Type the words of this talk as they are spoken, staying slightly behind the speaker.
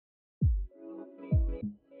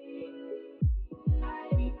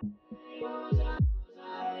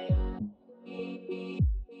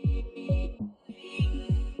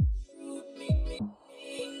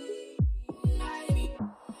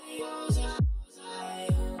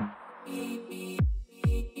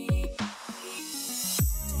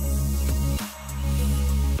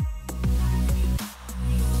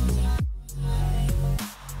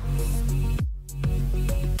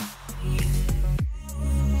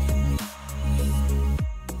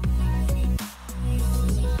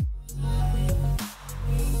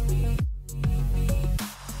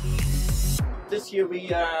This year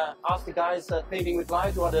we asked the guys at Painting with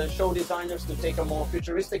Light, who are the show designers, to take a more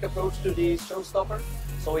futuristic approach to the showstopper.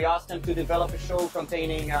 So we asked them to develop a show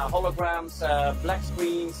containing holograms, black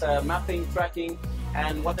screens, mapping, tracking,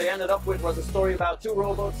 and what they ended up with was a story about two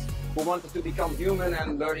robots who wanted to become human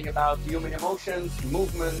and learning about human emotions,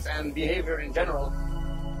 movement and behavior in general.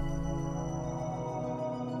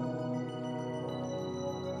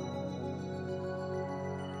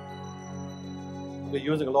 We're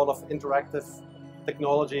using a lot of interactive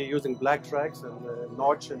technology using BlackTrax and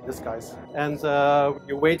Notch and this guys. And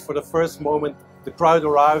you wait for the first moment the crowd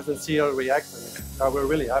arrives and see our reaction. We're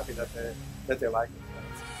really happy that they like it.